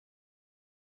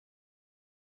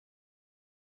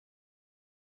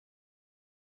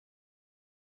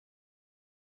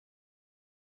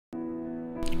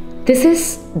This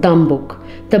is Dambuk,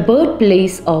 the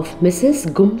birthplace of Mrs.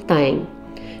 Tayeng.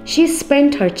 She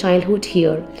spent her childhood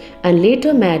here and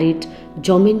later married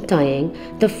Genlum Tawsik,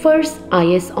 the first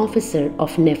IS officer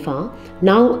of NEFA,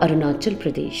 now Arunachal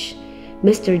Pradesh.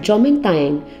 Mr. Genlum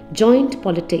Tawsik joined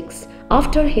politics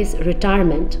after his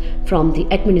retirement from the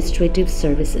administrative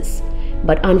services,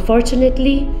 but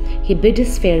unfortunately, he bid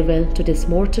his farewell to this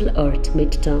mortal earth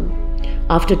mid-term.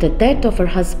 After the death of her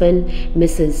husband,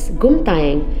 Mrs.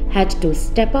 Tayeng had to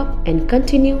step up and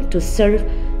continue to serve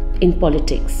in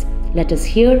politics. Let us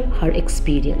hear her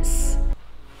experience.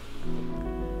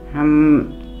 हम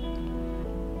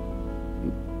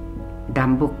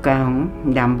दाम्बुक का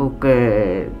हूँ। दाम्बुक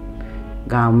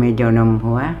गांव में जन्म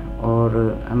हुआ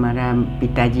और हमारा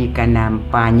पिताजी का नाम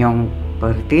पान्योंग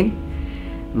परतिन,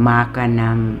 माँ का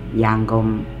नाम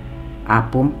यांगोम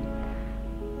आपुम।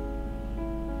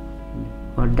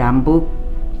 और दाम्बुक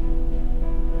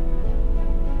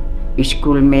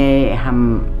स्कूल में हम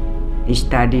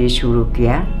स्टडी शुरू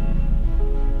किया।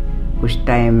 उस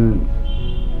टाइम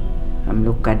हम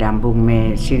लोग का दाम्बुक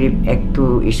में सिर्फ एक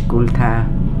तो स्कूल था।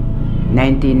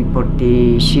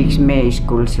 1946 में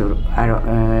स्कूल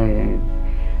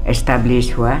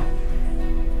एस्टैब्लिश हुआ।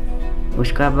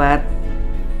 उसका बाद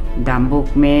दाम्बुक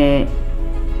में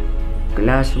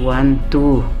क्लास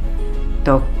 1-2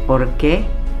 तक पढ़ के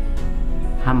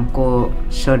हमको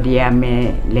सौदिया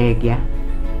में ले गया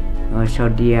और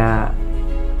सौदिया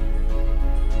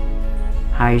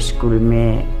हाई स्कूल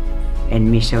में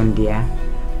एडमिशन दिया।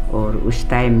 और उस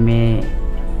टाइम में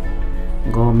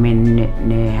गवर्नमेंट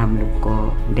ने हम लोग को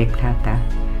देख रहा था,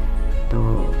 तो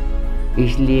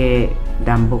इसलिए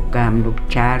दाम्बुक का हम लोग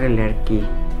 4 लड़की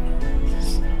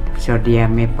सौदिया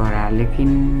में पढ़ा। लेकिन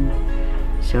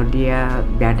सौदिया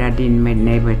ज़्यादा दिन में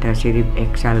नहीं बैठा, सिर्फ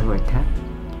 1 साल बैठा।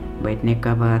 बैठने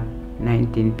के बाद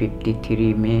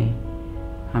 1953 में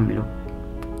हम लोग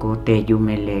को तेजू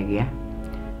में ले गया।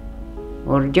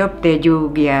 और जब तेजू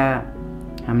गया,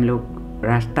 हम लोग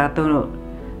रास्ता तो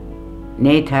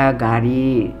नहीं था,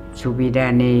 गाड़ी सुविधा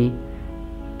नहीं,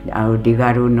 और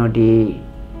दिगारू नदी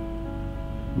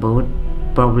बहुत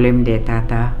प्रॉब्लम देता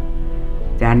था।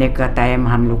 जाने का टाइम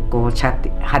हम लोग को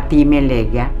हाथी में ले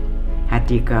गया।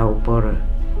 हाथी का ऊपर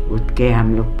उठ के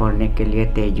हम लोग पढ़ने के लिए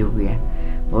तेजू गया।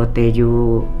 वो तेजू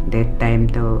दैट टाइम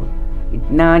तो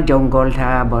इतना जंगल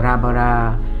था, बड़ा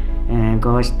बड़ा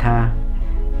गछ था।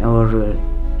 और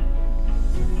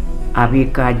अभी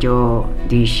का जो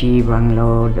डीसी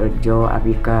बंगलो, जो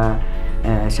अभी का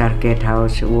सर्किट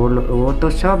हाउस, वो तो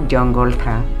सब जंगल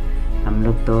था। हम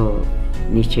लोग तो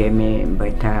नीचे में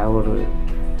बैठा। और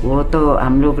वो तो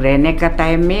हम लोग रहने का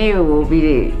टाइम में वो भी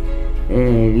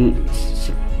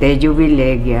तेजू भी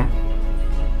ले गया।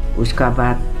 उसका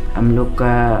बाद हम लोग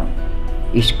का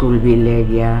स्कूल भी ले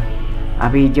गया।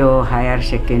 अभी जो हायर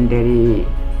सेकेंडरी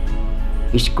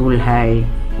स्कूल है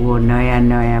वो नया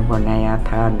नया बनाया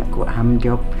था। हम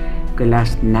जब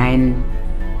क्लास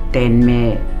 9-10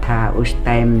 में था, उस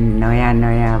टाइम नया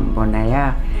नया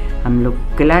बनाया। हम लोग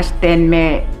क्लास 10 में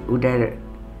उधर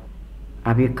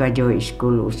अभी का जो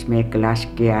स्कूल उसमें क्लास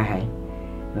किया है,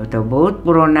 तो बहुत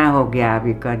पुराना हो गया।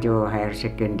 अभी का जो हायर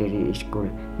सेकेंडरी स्कूल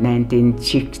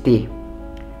 1960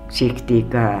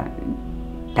 का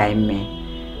टाइम में,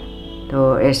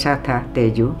 तो ऐसा था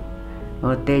तेजू।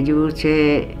 और तेजू से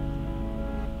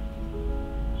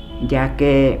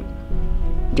जाके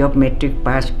जब मैट्रिक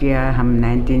पास किया, हम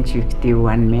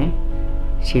 1961 में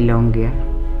शिलोंग गया।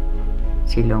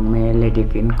 शिलोंग में लेडी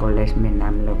क्वीन कॉलेज में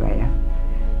नाम लगाया।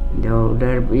 जो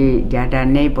उधर भी ज़्यादा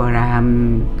नहीं पढ़ा, हम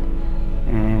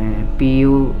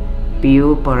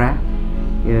पीयू पढ़ा।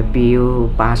 पीयू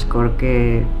पास करके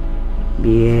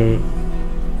बीए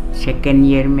सेकेंड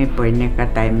ईयर में पढ़ने का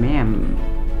टाइम में हम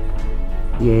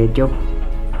ये जब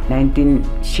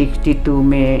 1962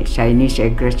 में चाइनीज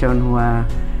एग्रेशन हुआ,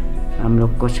 हम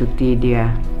लोग को छुट्टी दिया।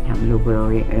 हम लोग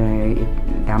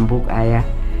दाम्बुक आया।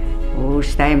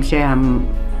 उस टाइम से हम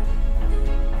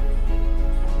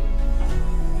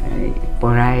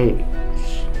पढ़ाई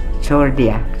छोड़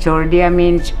दिया। छोड़ दिया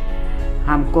मीन्स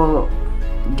हमको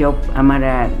जब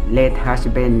हमारा लेट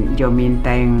हस्बैंड जमीन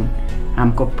तायंग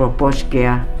हमको प्रपोज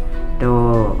किया, तो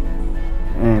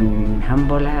हम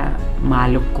बोला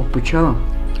मालिक को पूछो।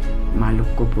 मालिक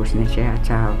को पूछने से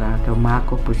अच्छा होगा, तो माँ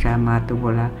को पूछा। माँ तो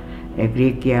बोला एग्री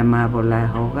किया। माँ बोला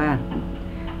होगा।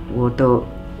 वो तो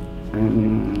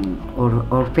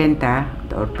ऑर्फेन था,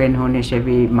 तो ऑर्फेन होने से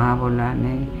भी माँ बोला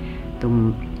नहीं,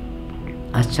 तुम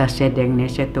अच्छा से देखने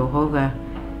से तो होगा।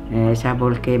 ऐसा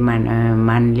बोल के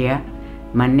मान लिया।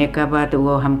 मानने के बाद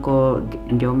वो हमको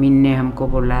जमीन ने हमको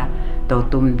बोला तो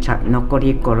तुम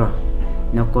नौकरी करो।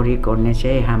 नौकरी करने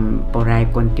से हम पढ़ाई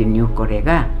कंटिन्यू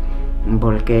करेगा।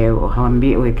 बोल के हम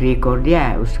भी एग्री कर दिया।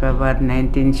 उसके बाद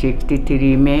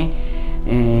 1963 में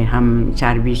हम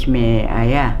सर्विस में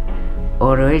आया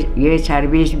और ये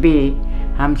सर्विस भी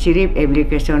हम सिर्फ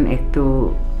एप्लीकेशन एक तो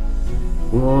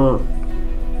वो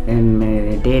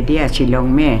दे दिया शिलोंग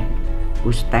में।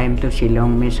 उस टाइम तो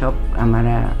शिलोंग में सब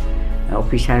हमारा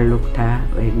ऑफिसर लोग था।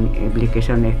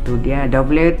 एप्लीकेशन एक तो दिया,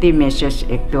 WT मैसेज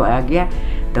एक तो आ गया,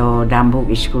 तो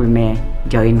डाम्बुक स्कूल में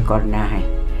ज्वाइन करना है।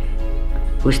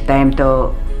 उस टाइम तो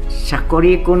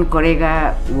चाकरी कौन करेगा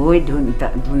वही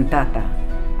ढूंढता था,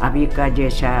 अभी का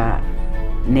जैसा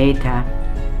नहीं था।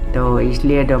 तो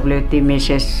इसलिए WT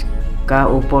मैसेज का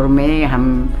ऊपर में हम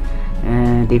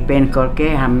डिपेंड करके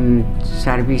हम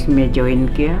सर्विस में ज्वाइन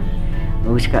किया।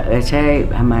 उसका ऐसे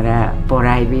हमारा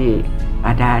पढ़ाई भी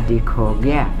आधा अधिक हो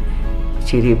गया।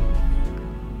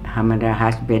 सिर्फ हमारा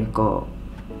हस्बैंड को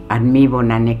आदमी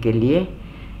बनाने के लिए।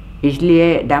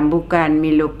 इसलिए डाम्बुक का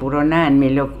आदमी लोग, पुराना आदमी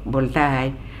लोग बोलता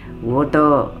है वो तो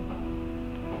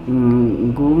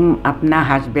गुम अपना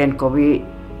हस्बैंड को भी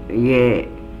ये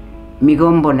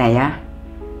मिगोम बनाया,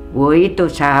 वही तो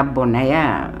साहब बनाया,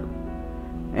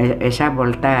 ऐसा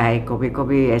बोलता है। कभी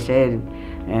कभी ऐसे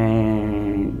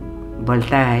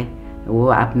बोलता है वो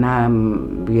अपना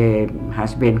ये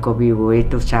हस्बैंड को भी वही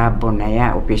तो साहब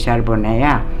बनाया, ऑफिसर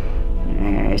बनाया,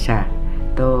 ऐसा।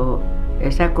 तो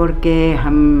ऐसा करके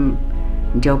हम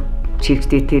जब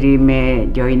 63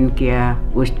 में ज्वाइन किया,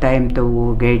 उस टाइम तो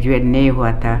वो ग्रेजुएट नहीं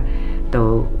हुआ था, तो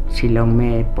शिलोंग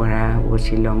में पढ़ा। वो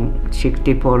शिलोंग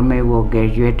 64 में वो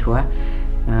ग्रेजुएट हुआ।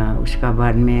 उसका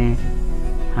बाद में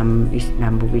हम इस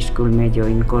डाम्बुक स्कूल में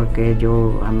ज्वाइन करके जो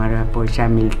हमारा पैसा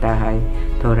मिलता है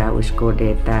थोड़ा उसको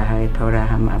देता है, थोड़ा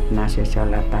हम अपना से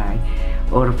चलाता है।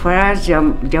 और फर्स्ट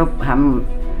जब हम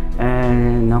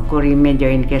नौकरी में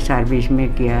ज्वाइन के सर्विस में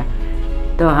किया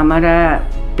तो हमारा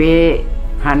पे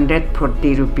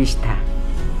 140 रुपीज़ था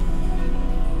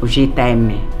उसी टाइम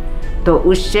में। तो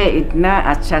उससे इतना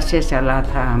अच्छा से चला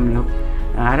था, हम लोग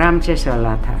आराम से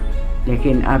चला था।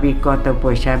 लेकिन अभी का तो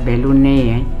पैसा वैल्यू नहीं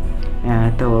है,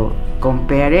 तो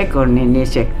कंपेयर करने नहीं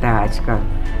सकता आजकल।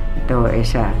 तो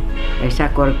ऐसा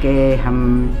करके हम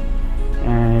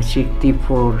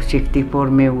 64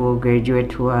 में वो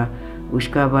ग्रेजुएट हुआ।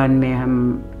 उसका बाद में हम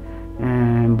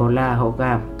बोला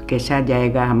होगा कैसा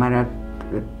जाएगा, हमारा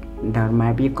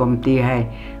धर्म भी कमती है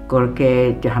करके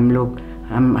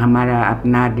हम हमारा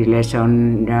अपना रिलेशन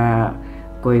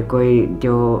कोई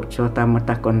जो छोटा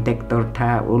मोटा कॉन्ट्रैक्टर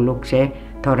था वो लोग से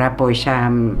थोड़ा पैसा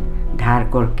हम धार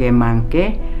करके मांग के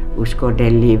उसको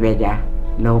दिल्ली भेजा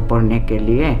लॉ पढ़ने के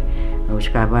लिए।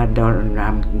 उसका बाद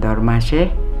दरमा से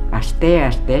आस्ते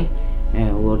आस्ते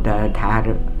वो धार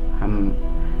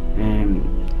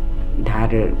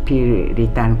फिर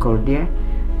रिटर्न कर दिया।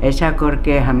 ऐसा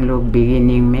करके हम लोग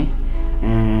बिगिनिंग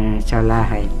में चला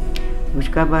है।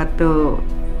 उसका बाद तो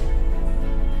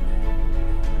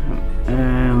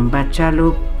बच्चा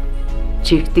लोग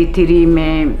 63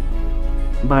 में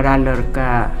बड़ा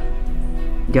लड़का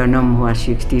जन्म हुआ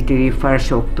 63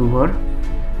 1 अक्टूबर।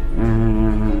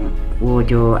 वो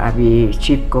जो अभी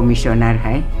चीफ कमिश्नर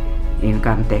है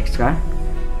इनकम टैक्स का,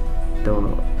 तो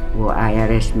वो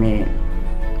IRS में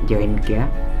ज्वाइन किया।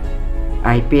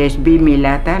 IPS भी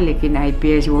मिला था लेकिन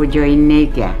IPS वो ज्वाइन नहीं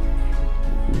किया,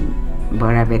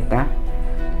 बड़ा बेटा।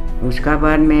 उसका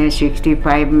बाद में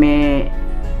 65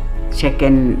 में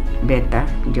सेकेंड बेटा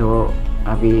जो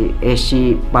अभी AC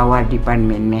पावर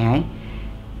डिपार्टमेंट में है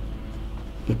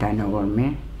ईटानगर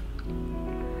में।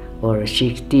 और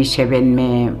 67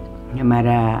 में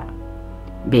हमारा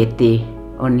बेटी,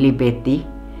 ओनली बेटी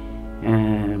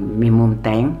मिमुम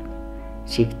तायंग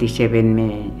 67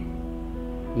 में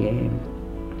ये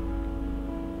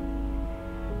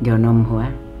जन्म हुआ।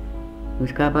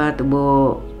 उसका बाद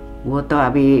वो तो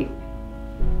अभी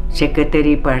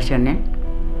सेक्रेटरी पर्सन है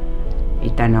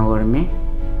ईटानगर में।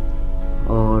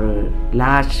 और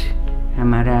लास्ट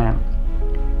हमारा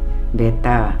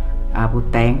बेटा आबू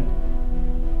तायंग,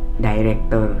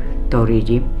 डायरेक्टर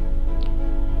टूरिज्म।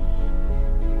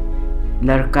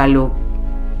 लड़का लोग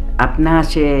अपना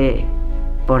से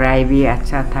पढ़ाई भी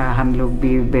अच्छा था, हम लोग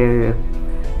भी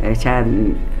ऐसा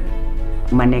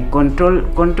माने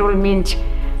कंट्रोल मीन्स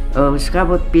उसका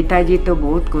बहुत पिताजी तो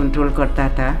बहुत कंट्रोल करता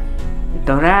था।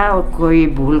 थोड़ा कोई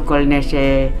भूल करने से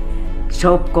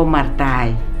सबको मारता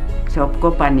है, सबको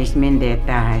पनिशमेंट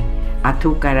देता है,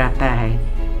 आथू कराता है,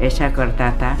 ऐसा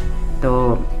करता था। तो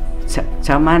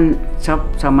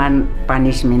सब समान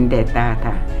पनिशमेंट देता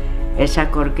था। ऐसा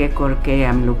करके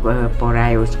हम लोग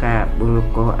पढ़ाई उसका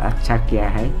लोग को अच्छा किया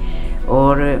है।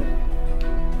 और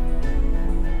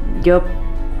जब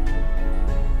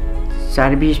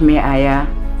सर्विस में आया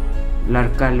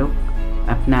लड़का लोग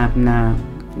अपना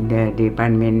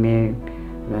डिपार्टमेंट में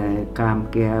काम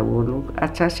किया, वो लोग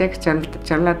अच्छा से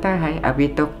चलाता है। अभी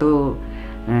तक तो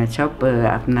सब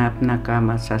अपना अपना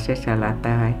काम अच्छा से चलाता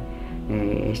है,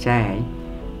 ऐसा है।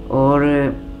 और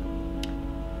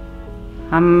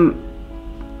हम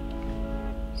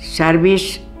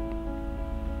सर्विस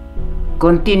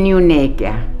कंटिन्यू नहीं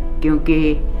किया,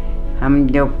 क्योंकि हम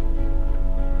जब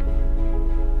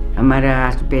हमारा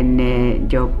हस्बैंड ने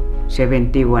जब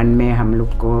 71 में हम लोग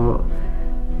को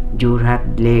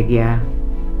जोरहाट ले गया,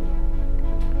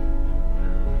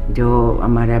 जो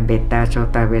हमारा बेटा,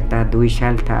 छोटा बेटा 2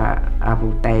 साल था,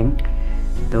 अबू तायंग,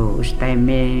 तो उस टाइम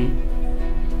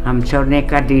में हम छोड़ने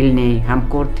का दिल नहीं,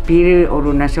 हमको फिर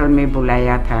अरुणाचल में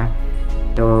बुलाया था,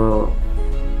 तो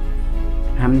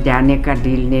हम जाने का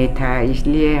दिल नहीं था,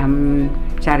 इसलिए हम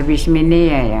सर्विस में नहीं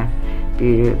आया।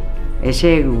 फिर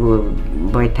ऐसे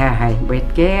बैठा है,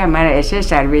 बैठ के हमारा ऐसे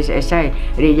सर्विस, ऐसा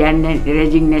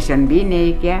रेजिग्नेशन भी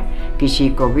नहीं किया, किसी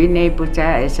को भी नहीं पूछा,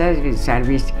 ऐसा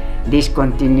सर्विस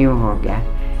डिसकंटिन्यू हो गया।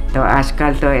 तो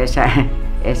आजकल तो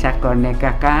ऐसा करने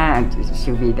का कहाँ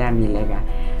सुविधा मिलेगा,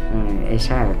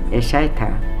 ऐसा ही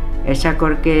था। ऐसा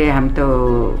करके हम तो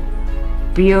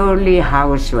प्योरली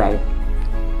हाउस वाइफ,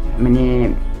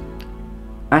 मैंने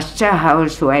अच्छा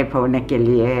हाउस वाइफ होने के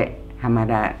लिए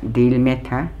हमारा दिल में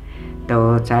था,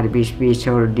 तो सर्विस भी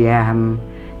छोड़ दिया हम।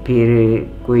 फिर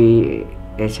कोई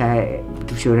ऐसा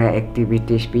दूसरा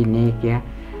एक्टिविटीज़ भी नहीं किया,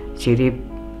 सिर्फ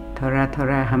थोड़ा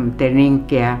थोड़ा हम ट्रेनिंग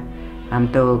किया। हम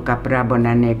तो कपड़ा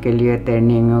बनाने के लिए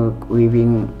ट्रेनिंग,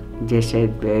 वीविंग जैसे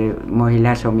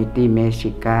महिला समिति में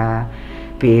सीखा,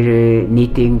 फिर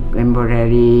नीटिंग,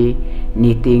 एम्ब्रॉयडरी,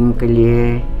 नीटिंग के लिए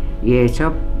ये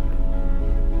सब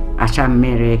असम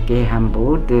में रह के हम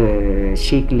बहुत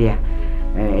सीख लिया,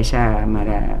 ऐसा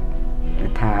हमारा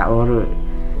था। और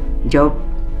जब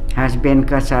हस्बैंड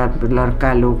का साथ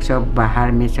लड़का लोग सब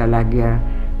बाहर में चला गया,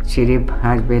 सिर्फ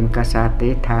हस्बैंड का साथ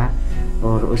ही था,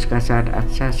 और उसका साथ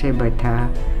अच्छा से बैठा,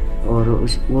 और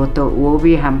वो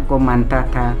भी हमको मानता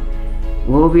था,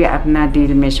 वो भी अपना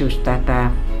दिल में सोचता था,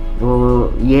 वो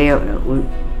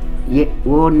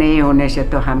नहीं होने से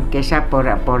तो हम कैसा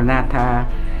पढ़ना था,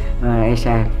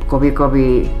 ऐसा कभी कभी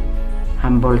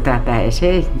हम बोलता था ऐसे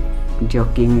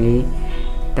जोकिंगली।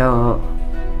 तो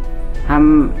हम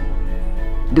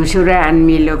दूसरा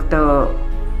आदमी लोग तो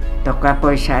टका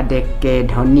पैसा देख के,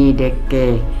 धनी देख के,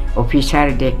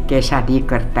 ऑफिसर देख के शादी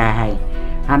करता है,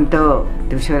 हम तो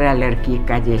दूसरा लड़की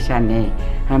का जैसा नहीं।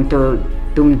 हम तो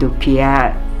तुम दुखिया,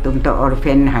 तुम तो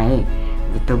ऑर्फेन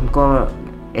है, तुमको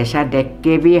ऐसा देख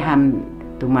के भी हम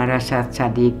तुम्हारा साथ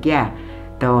शादी किया,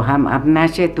 तो हम अपना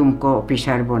से तुमको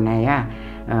ऑफिसर बनाया।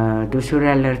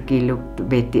 दूसरा लड़की लोग,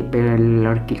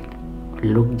 लड़की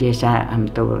लोग जैसा हम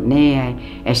तो नहीं है,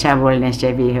 ऐसा बोलने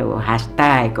से भी वो हंसता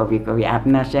है, कभी कभी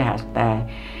अपना से हंसता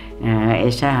है।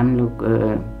 ऐसा हम लोग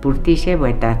पूर्ति से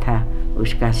बैठा था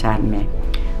उसका साथ में।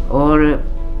 और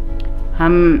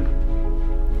हम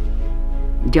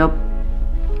जब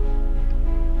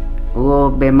वो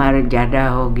बीमार ज़्यादा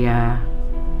हो गया,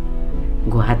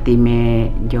 गुवाहाटी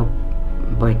में जब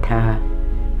बैठा,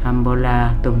 हम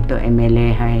बोला तुम तो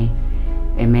MLA है,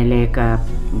 MLA का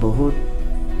बहुत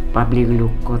पब्लिक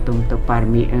लोग को तुम तो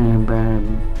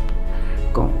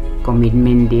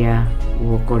कमिटमेंट दिया,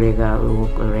 वो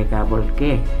करेगा बोल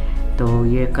के, तो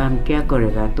ये काम क्या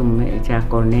करेगा, तुम ऐसा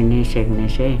करने नहीं सीखने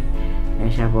से,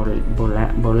 ऐसा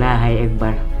बोला है एक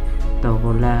बार। तो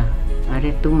बोला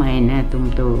अरे तुम है ना, तुम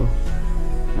तो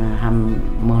हम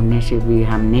मरने से भी,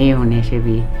 हम नहीं होने से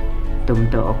भी तुम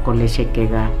तो अकेले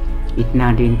सीखेगा।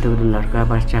 इतना दिन तो लड़का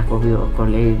बच्चा को भी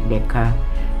अकेले देखा,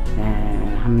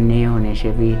 हम नहीं होने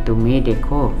से भी तुम ही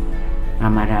देखो,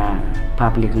 हमारा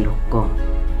पब्लिक लोग को,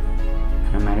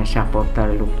 हमारा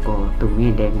सपोर्टर लोग को तुम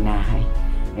ही देखना है,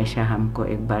 ऐसा हमको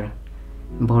एक बार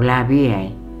बोला भी है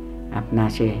अपना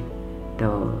से, तो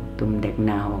तुम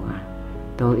देखना होगा।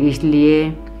 तो इसलिए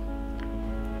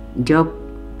जब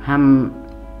हम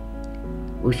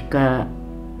उसका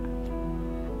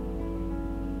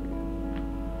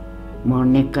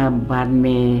मरने का बाद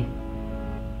में,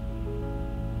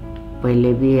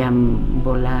 पहले भी हम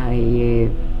बोला ये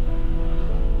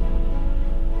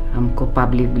हमको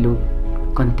पब्लिक लोग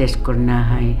कंटेस्ट करना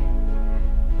है,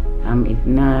 हम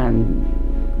इतना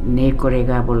नहीं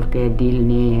करेगा बोल के दिल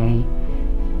नहीं है,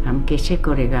 हम कैसे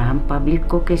करेगा, हम पब्लिक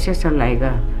को कैसे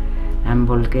चलाएगा, हम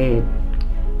बोल के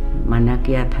मना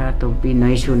किया था तो भी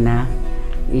नहीं सुना।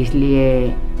 इसलिए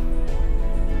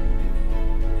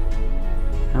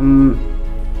हम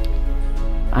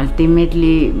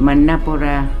अल्टीमेटली मानना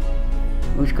पड़ा।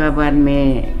 उसका बाद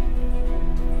में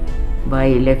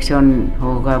बाई इलेक्शन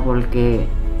होगा बोल के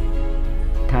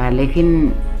था,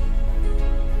 लेकिन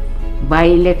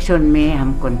बाई इलेक्शन में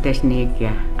हम कॉन्टेस्ट नहीं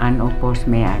किया, अनअपोज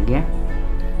में आ गया,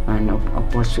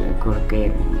 अनअपोज करके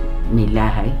मिला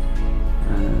है।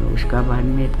 उसका बाद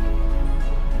में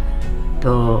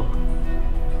तो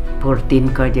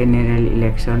 14 का जनरल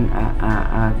इलेक्शन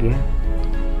आ गया।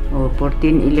 और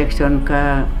 14 इलेक्शन का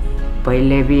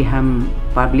पहले भी हम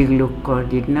पब्लिक लोग को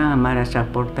जितना हमारा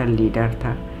सपोर्टर लीडर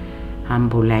था हम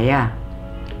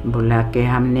बुला के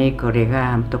हम नहीं करेगा,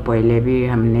 हम तो पहले भी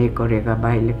हम नहीं करेगा,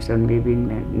 बाई इलेक्शन भी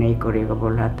नहीं करेगा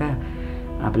बोला था।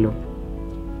 आप लोग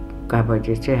का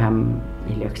वजह से हम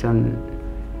इलेक्शन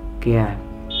किया,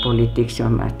 पॉलिटिक्स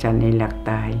हम अच्छा नहीं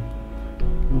लगता है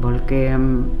बोल के हम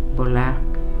बोला,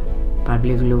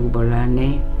 पब्लिक लोग बोला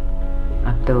नहीं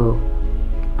अब तो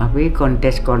अभी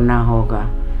कॉन्टेस्ट करना होगा।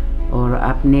 और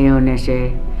अपने होने से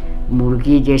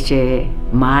मुर्गी जैसे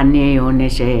माँ नहीं होने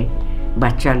से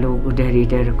बच्चा लोग उधर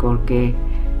इधर करके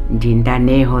जिंदा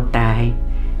नहीं होता है,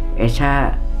 ऐसा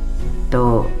तो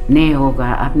नहीं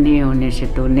होगा, अपने होने से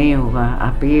तो नहीं होगा,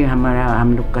 आप ही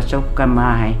हम लोग का सबका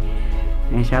माँ है,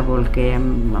 ऐसा बोल के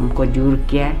हमको जोर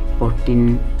किया।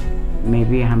 14 में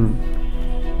भी हम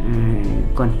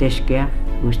कॉन्टेस्ट किया।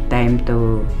 उस टाइम तो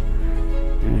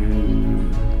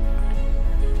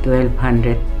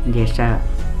 1200 जैसा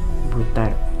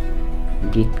वोटर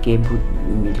जीत के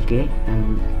मिल के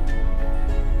हम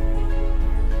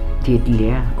जीत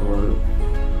लिया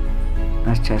और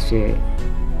अच्छा से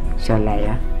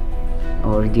चलाया।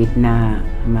 और जितना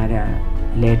हमारा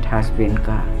लेट हस्बैंड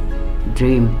का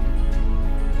ड्रीम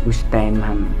उस टाइम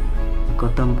हम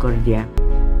खत्म कर दिया।